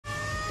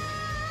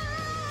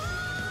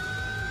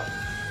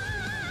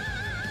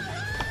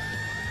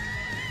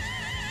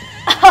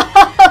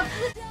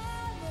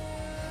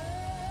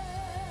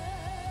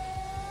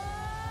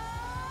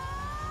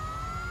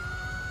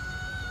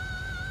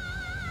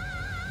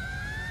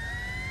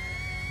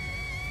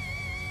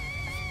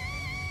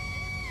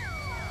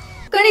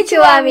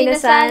Konnichiwa,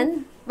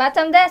 minasan!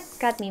 Batam desu!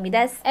 Katmimi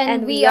desu.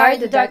 And we are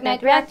the Dark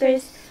Knight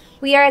Reactors.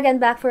 We are again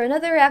back for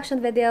another reaction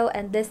video,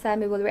 and this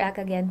time we will react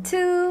again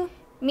to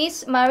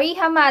Miss Mari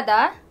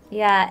Hamada.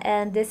 Yeah,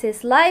 and this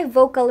is live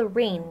vocal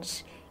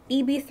range,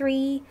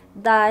 Eb3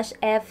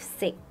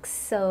 F6.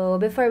 So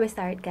before we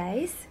start,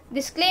 guys,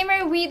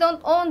 disclaimer, we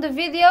don't own the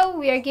video.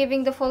 We are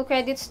giving the full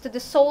credits to the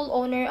sole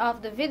owner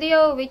of the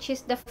video, which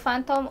is the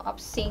Phantom of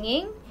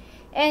Singing.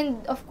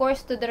 And of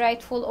course to the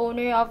rightful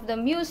owner of the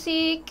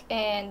music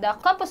and the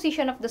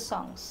composition of the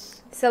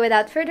songs. So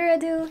without further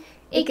ado,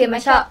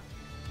 Ikimashou!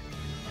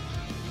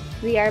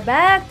 We are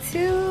back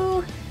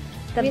to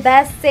the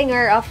best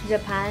singer of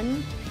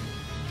Japan,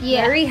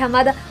 Mari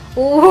Hamada.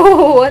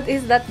 Oh, what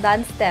is that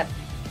dance step?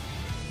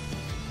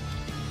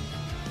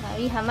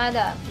 Mari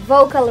Hamada.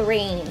 Vocal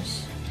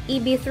range,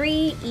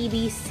 Eb3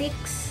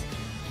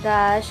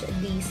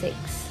 Eb6-D6.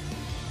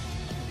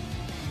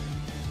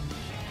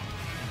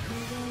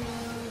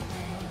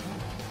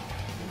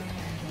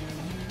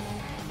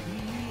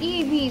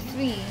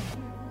 Eb3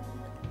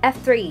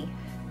 F3.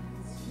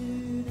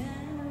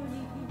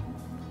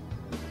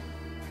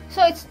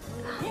 So it's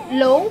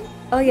low?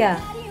 Oh yeah.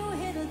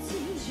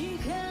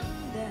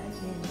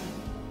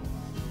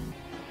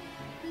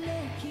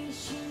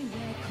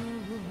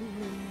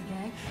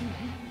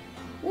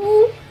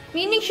 Ooh,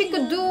 meaning she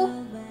could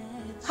do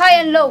high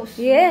and lows.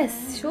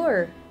 Yes,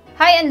 sure.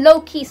 High and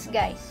low keys,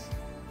 guys.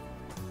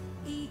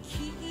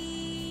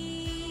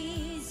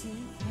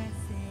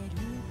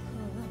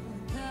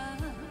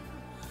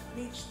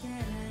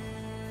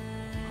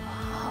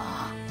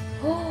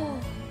 Oh,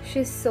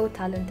 she's so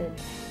talented.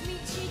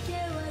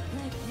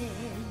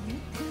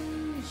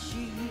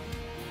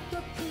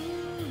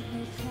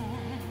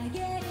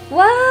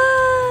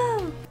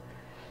 Wow!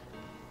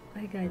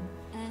 My God.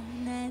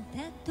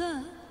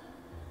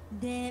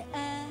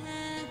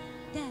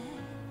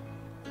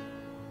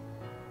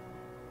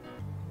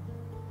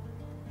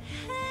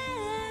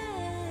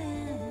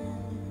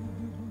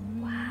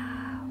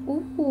 Wow.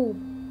 Ooh.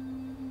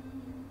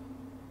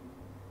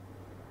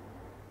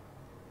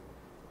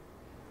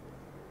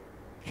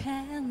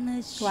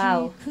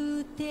 Wow.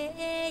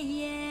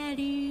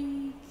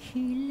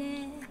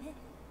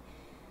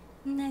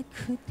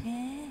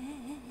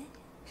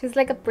 She's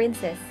like a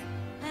princess.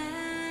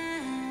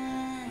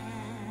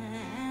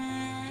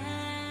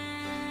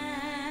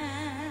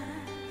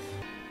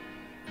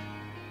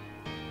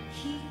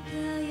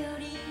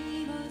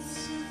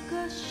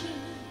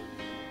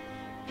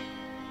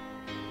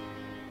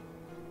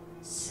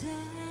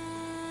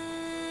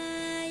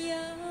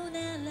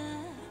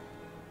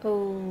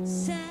 Oh.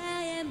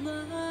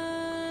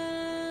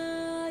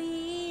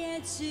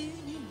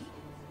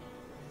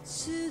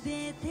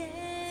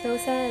 So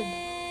sad.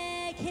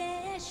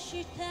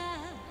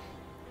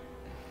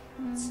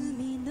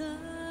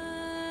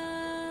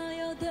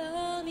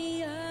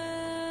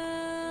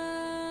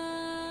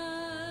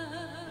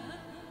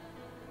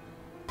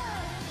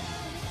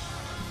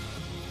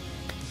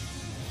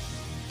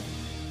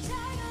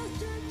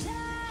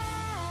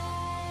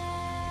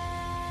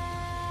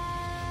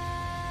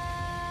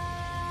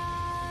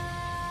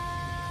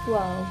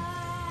 Wow.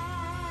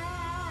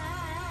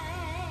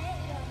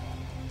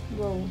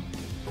 Whoa.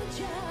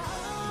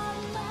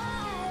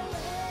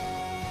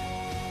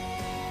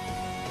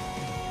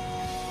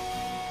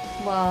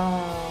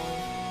 Wow.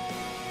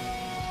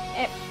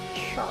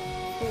 F#4.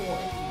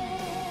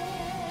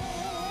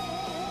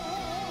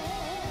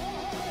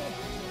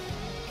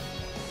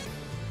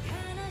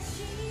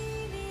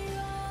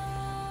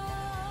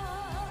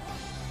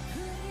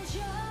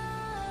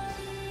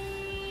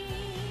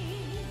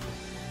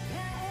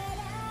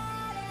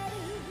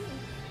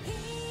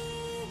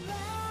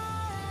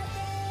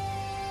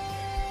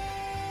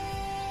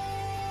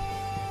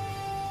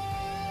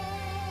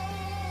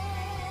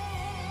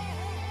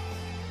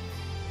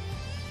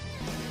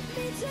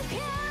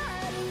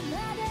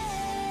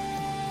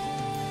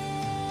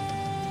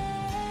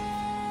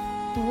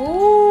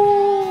 Ooh.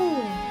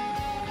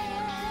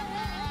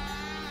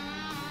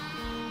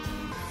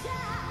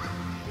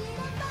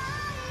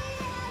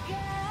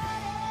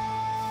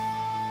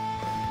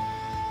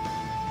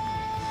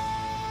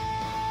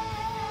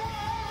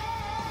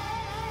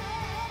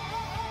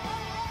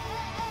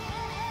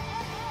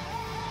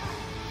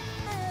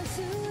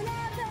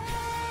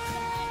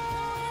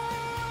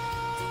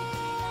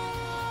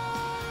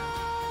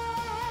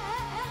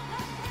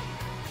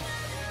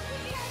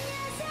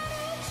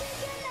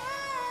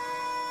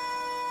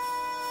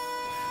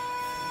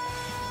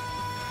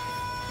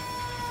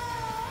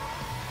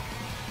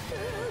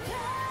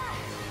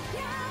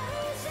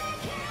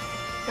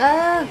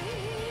 Ah.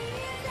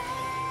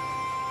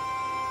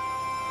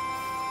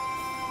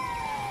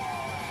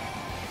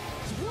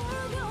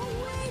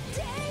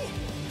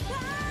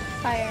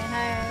 Higher and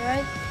higher,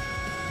 right?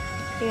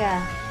 Yeah.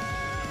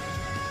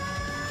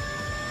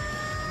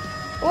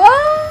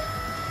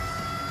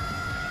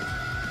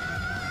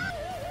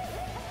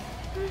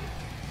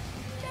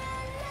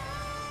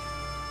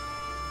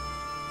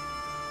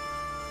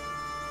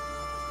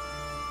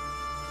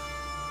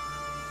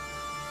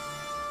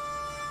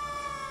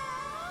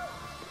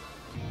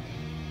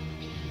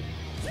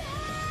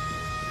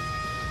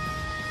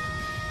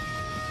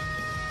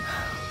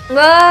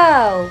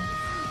 Wow!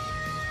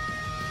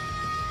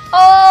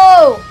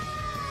 Oh!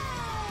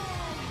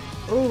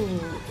 Ooh.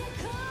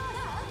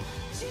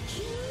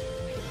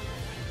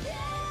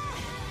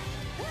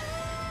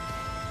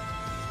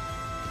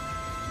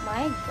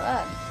 My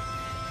God.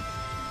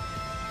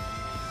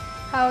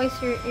 How is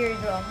your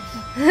eardrums?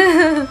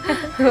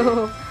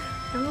 Oh,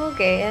 I'm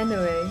okay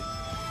anyway.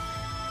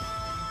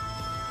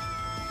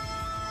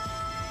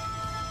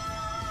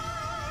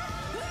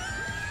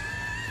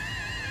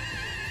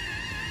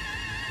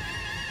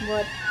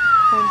 What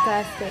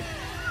fantastic.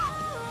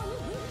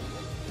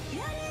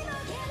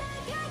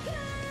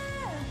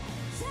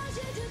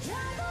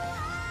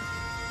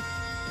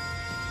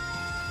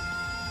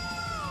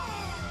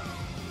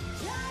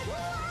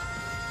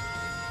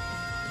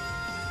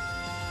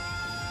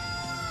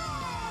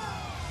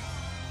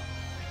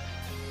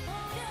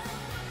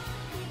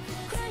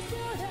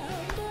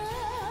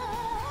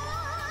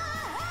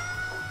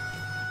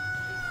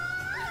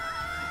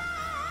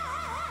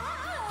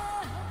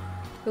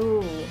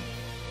 Ooh.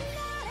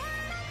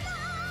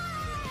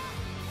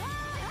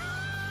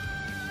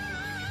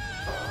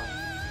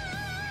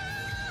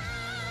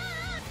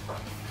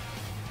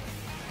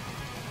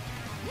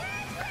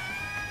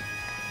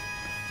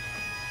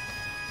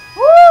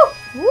 Woo!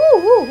 Woo,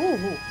 woo, woo,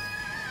 woo.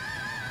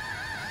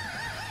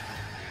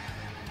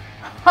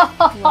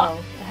 Wow,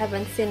 I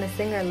haven't seen a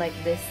singer like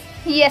this.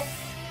 Yes.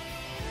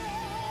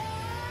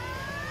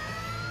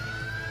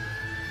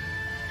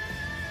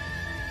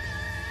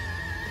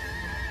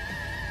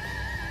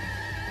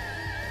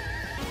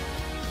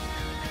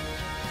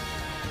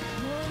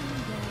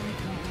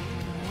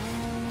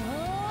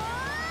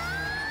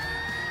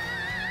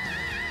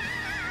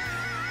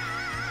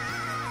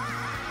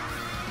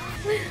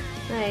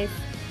 Nice.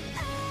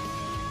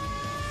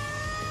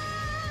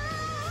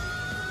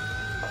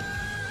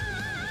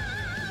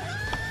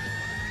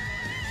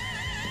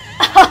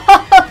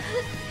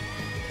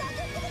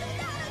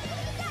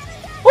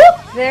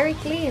 Very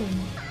clean.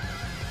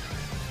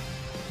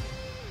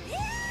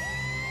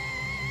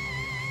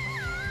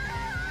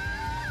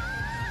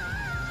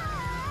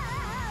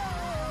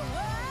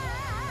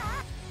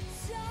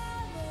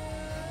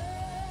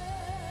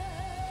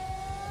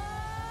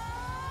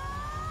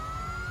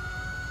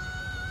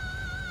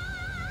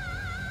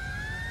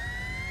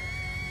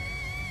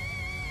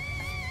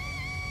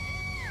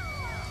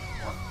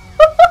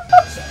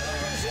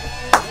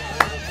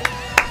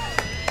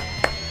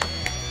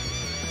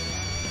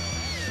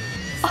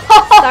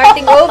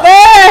 Starting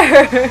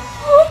over!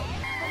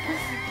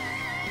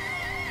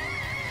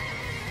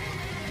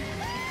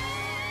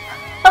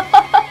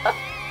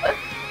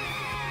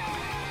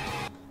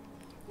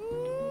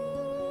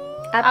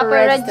 Upper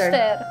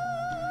register.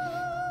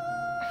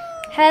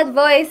 Head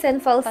voice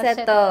and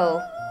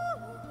falsetto.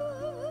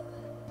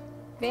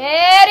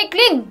 Very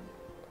clean.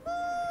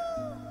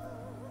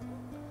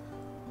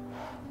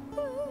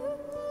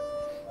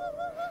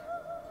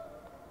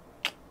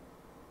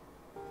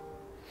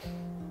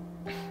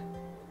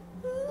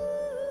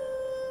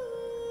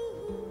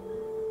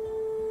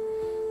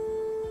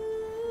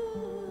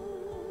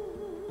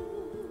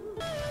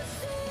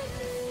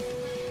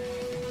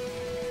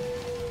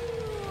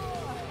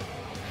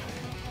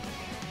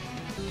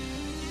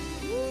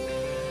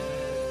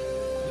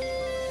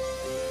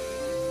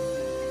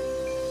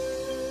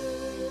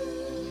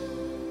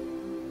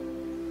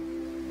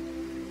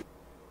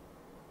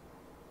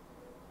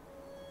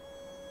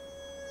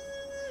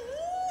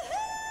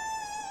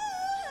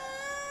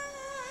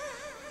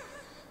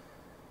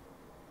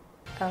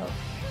 Oh.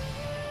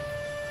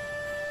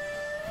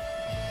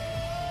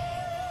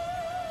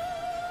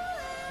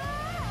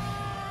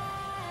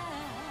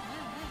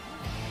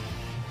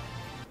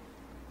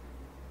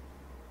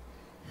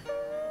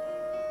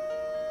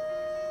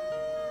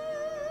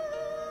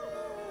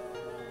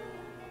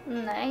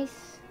 Nice.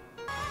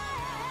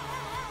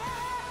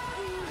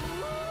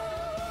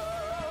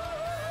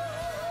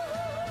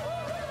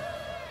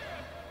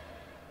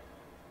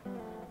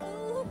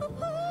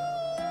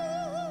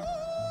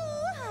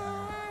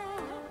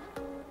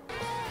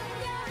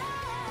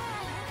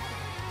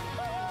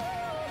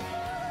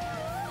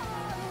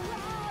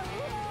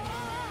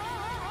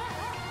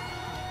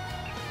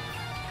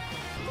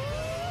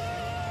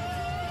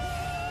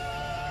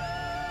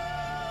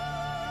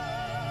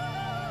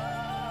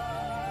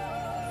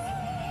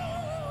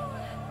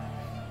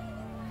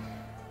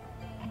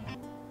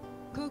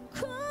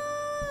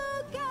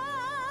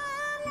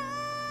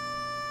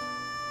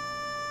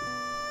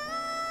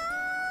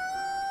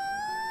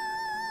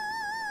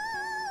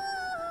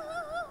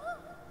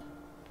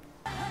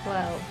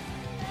 Wow.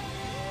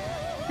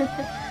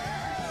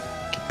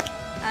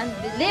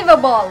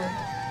 Unbelievable.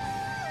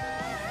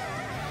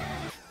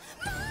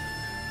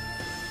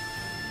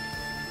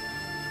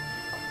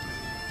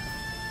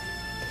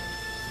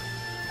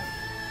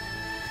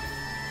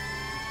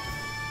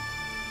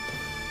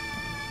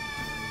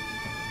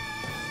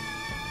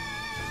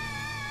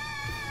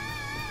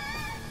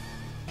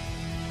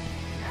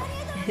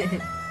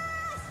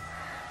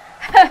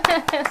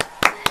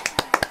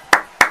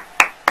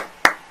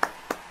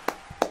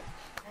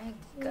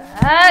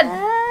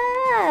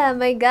 Ah,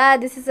 my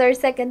god, this is our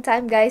second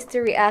time, guys,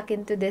 to react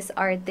into this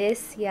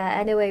artist. Yeah,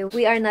 anyway,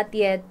 we are not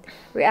yet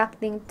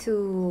reacting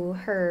to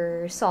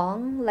her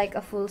song, like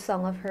a full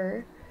song of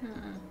her.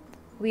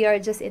 We are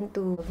just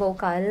into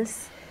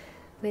vocals,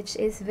 which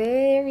is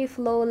very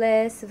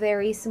flawless,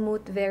 very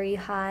smooth, very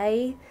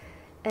high,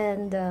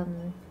 and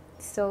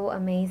so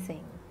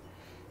amazing.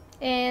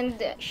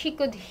 And she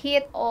could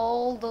hit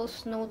all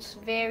those notes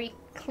very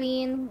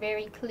clean,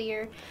 very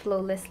clear,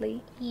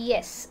 flawlessly.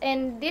 Yes,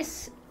 and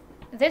this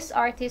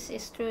artist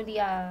is truly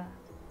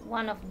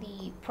one of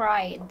the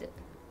pride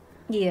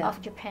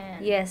of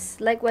Japan.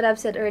 Yes, like what I've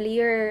said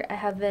earlier, I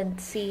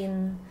haven't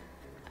seen.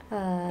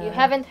 You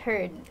haven't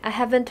heard. I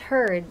haven't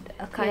heard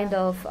a kind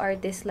of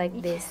artist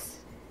like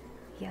this.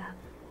 Yeah.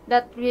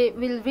 That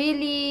will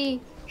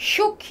really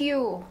shook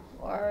you,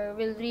 or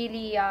will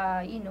really,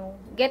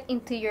 get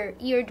into your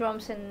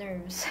eardrums and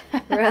nerves.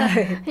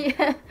 Right.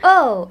 Yeah.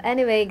 Oh,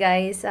 anyway,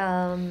 guys,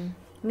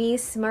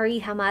 Miss Mari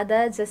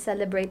Hamada just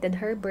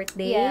celebrated her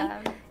birthday.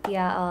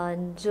 Yeah,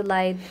 on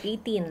July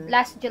 18.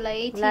 Last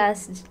July 18.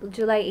 Last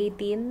July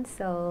 18.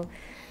 So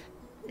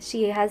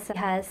she has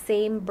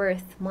same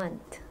birth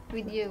month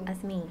with you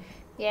as me.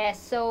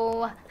 Yes,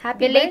 so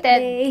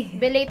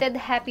belated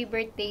happy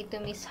birthday to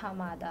Miss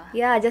Hamada.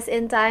 Yeah, just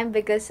in time,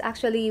 because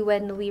actually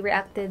when we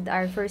reacted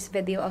our first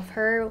video of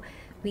her,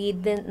 we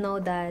didn't know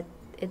that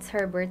it's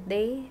her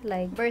birthday,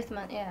 like birth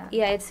month. Yeah,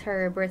 it's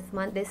her birth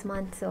month this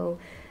month. So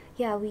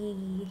yeah,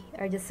 we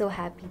are just so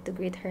happy to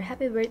greet her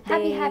happy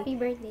birthday. Happy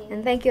birthday.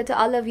 And thank you to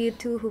all of you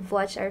too who've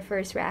watched our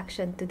first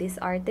reaction to this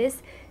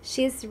artist.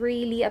 She's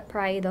really a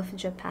pride of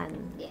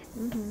Japan. Yes.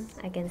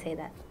 I can say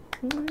that.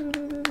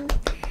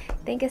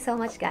 Thank you so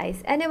much,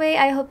 guys. Anyway,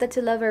 I hope that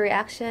you love our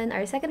reaction,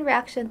 our second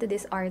reaction to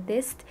this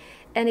artist.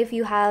 And if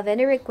you have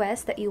any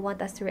requests that you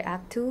want us to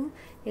react to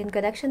in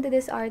connection to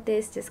this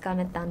artist, just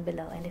comment down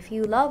below. And if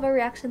you love our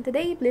reaction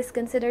today, please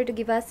consider to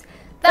give us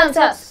thumbs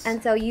up.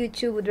 And so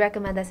YouTube would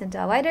recommend us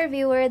into a wider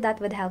viewer. That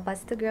would help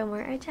us to grow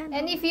more our channel.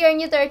 And if you are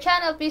new to our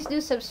channel, please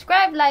do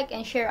subscribe, like,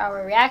 and share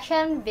our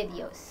reaction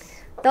videos.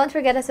 Don't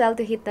forget as well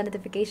to hit the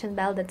notification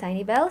bell, the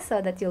tiny bell,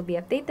 so that you'll be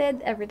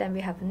updated every time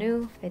we have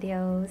new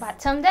videos.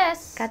 Batsam des.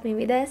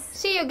 Katmimi des.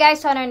 See you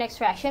guys on our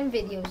next reaction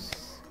videos.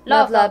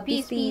 Love,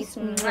 peace.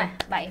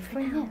 Bye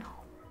for now.